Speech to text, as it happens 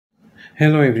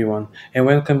Hello everyone, and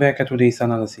welcome back to today's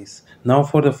analysis. Now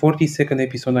for the 42nd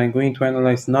episode I'm going to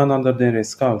analyze none other than Red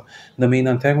the main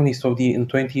antagonist of the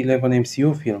 2011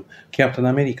 MCU film, Captain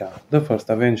America, the First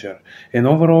Avenger, and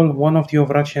overall one of the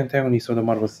overarching antagonists of the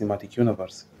Marvel Cinematic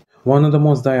Universe. One of the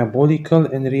most diabolical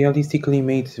and realistically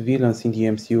made villains in the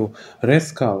MCU,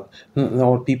 Red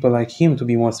or people like him to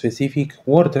be more specific,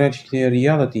 were tragically a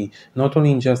reality, not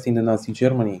only just in the Nazi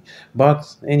Germany,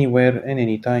 but anywhere and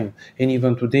anytime. And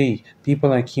even today, people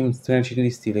like him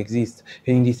tragically still exist.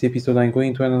 And in this episode, I'm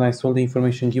going to analyze all the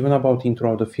information given about him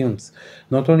throughout the films,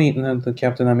 not only in the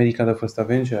Captain America the First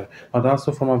Avenger, but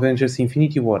also from Avengers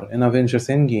Infinity War and Avengers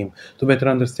Endgame, to better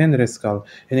understand Red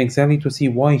and exactly to see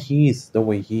why he is the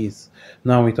way he is.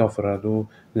 Now, without further ado,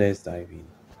 let's dive in.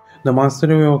 The monster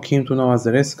we all came to know as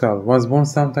the Red Skull was born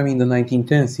sometime in the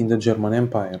 1910s in the German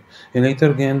Empire, and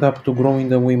later ended up to grow in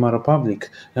the Weimar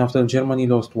Republic after Germany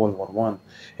lost World War I.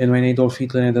 And when Adolf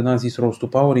Hitler and the Nazis rose to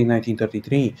power in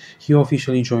 1933, he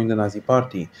officially joined the Nazi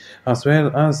Party, as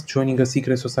well as joining a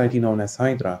secret society known as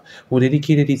Hydra, who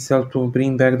dedicated itself to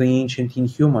bring back the ancient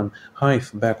inhuman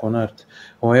Hive back on Earth.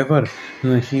 However,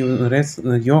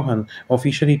 Johan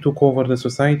officially took over the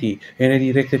society and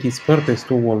redirected its purpose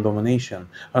to world domination,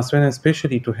 as well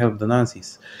especially to help the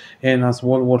Nazis. And as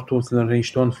World War II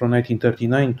raged on from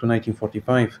 1939 to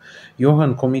 1945,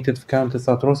 Johann committed countless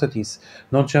atrocities,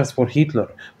 not just for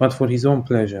Hitler, but for his own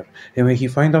pleasure. And when he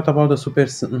found out about the super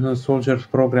soldier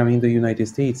program in the United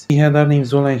States, he had named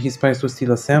Zola and his spies to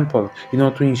steal a sample in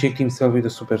order to inject himself with the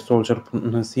super soldier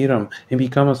serum and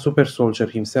become a super soldier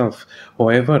himself.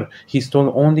 However, he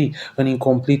stole only an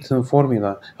incomplete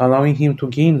formula, allowing him to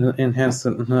gain enhanced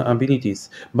abilities,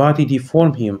 but it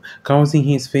deformed him, causing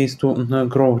his face to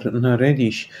grow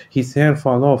reddish, his hair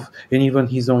fall off, and even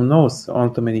his own nose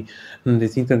ultimately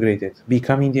disintegrated,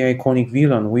 becoming the iconic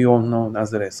villain we all know as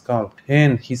the Red Skull.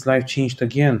 And his life changed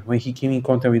again when he came in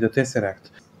contact with the Tesseract,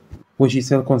 which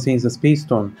itself contains the Space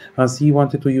Stone, as he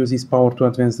wanted to use his power to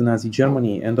advance the Nazi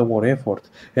Germany and the war effort,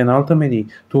 and ultimately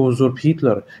to usurp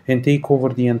Hitler and take over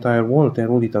the entire world and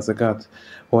rule it as a god.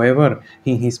 However,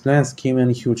 in his plans came a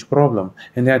huge problem,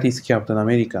 and that is Captain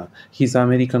America, his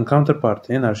American counterpart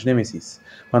and arch nemesis.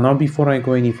 But now before I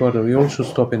go any further, we all should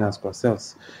stop and ask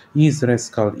ourselves, is Red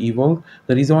Skull evil?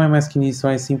 The reason why I'm asking this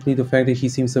is simply the fact that he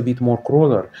seems a bit more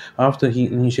crueler after he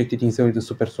injected himself with the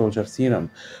super soldier serum.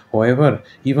 However,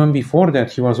 even before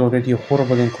that, he was already a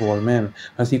horrible and cruel man,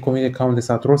 as he committed countless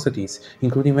atrocities,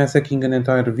 including massacring an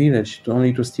entire village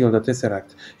only to steal the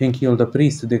Tesseract and kill the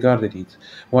priest that guarded it.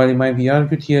 While it might be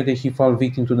argued here that he fell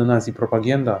victim to the Nazi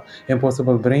propaganda and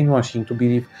possible brainwashing to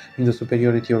believe in the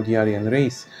superiority of the Aryan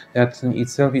race, that in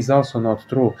itself is also not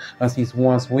true, as he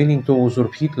was willing to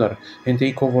usurp Hitler and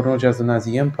take over not just the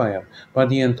Nazi Empire, but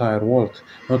the entire world,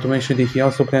 not to mention that he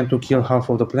also planned to kill half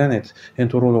of the planet and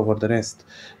to rule over the rest,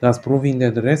 thus proving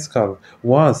that the Red Skull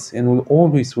was and will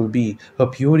always will be a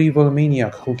pure evil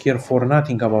maniac who cared for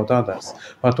nothing about others,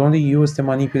 but only used and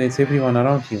manipulates everyone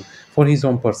around him for his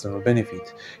own personal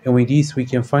benefit. And with this, we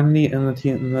can finally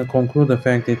conclude the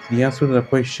fact that the answer to the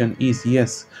question is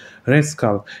yes. Red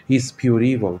Skull is pure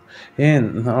evil,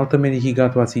 and ultimately he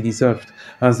got what he deserved,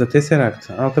 as the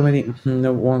Tesseract ultimately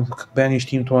banished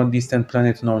him to a distant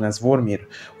planet known as Vormir,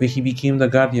 where he became the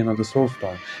guardian of the Soul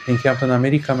Stone, and Captain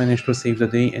America managed to save the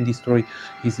day and destroy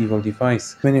his evil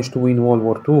device, managed to win World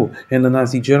War II, and the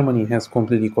Nazi Germany has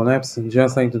completely collapsed,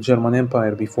 just like the German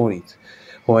Empire before it.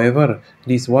 However,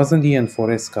 this wasn't the end for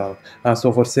Red Skull, as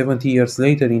over 70 years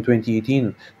later in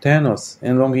 2018, Thanos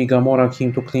and Longi Gamora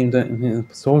came to claim the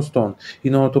Soul Stone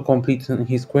in order to complete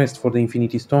his quest for the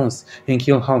Infinity Stones and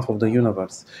kill half of the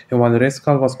universe. And while Red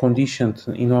Skull was conditioned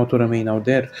in order to remain out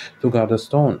there to guard the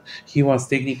stone, he was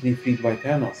technically freed by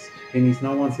Thanos and is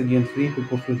now once again free to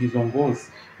pursue his own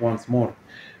goals once more.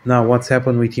 Now, what's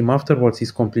happened with him afterwards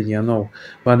is completely unknown,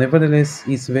 but nevertheless,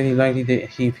 it's very likely that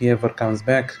if he ever comes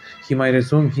back, he might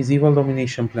resume his evil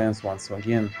domination plans once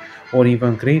again, or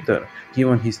even greater,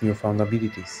 given his newfound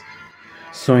abilities.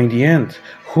 So in the end,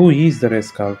 who is the Red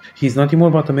Skull? He's nothing more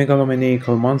but a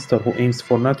megalomaniacal monster who aims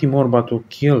for nothing more but to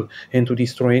kill and to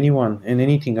destroy anyone and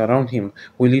anything around him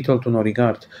with little to no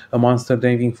regard. A monster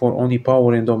diving for only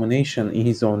power and domination in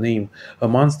his own name. A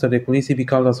monster that could easily be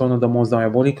called as one of the most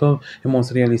diabolical and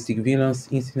most realistic villains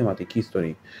in cinematic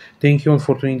history. Thank you all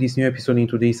for tuning this new episode in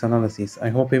today's analysis. I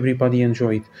hope everybody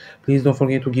enjoyed. Please don't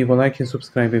forget to give a like and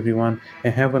subscribe everyone,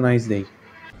 and have a nice day.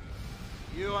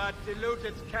 You are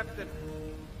deluded, Captain.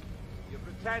 You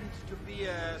pretend to be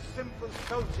a simple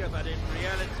soldier, but in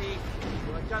reality,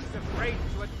 you are just afraid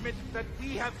to admit that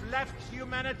we have left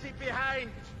humanity behind.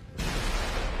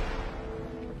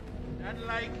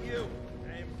 Unlike you,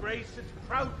 I embrace it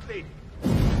proudly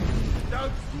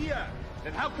don't see her.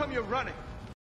 Then how come you're running?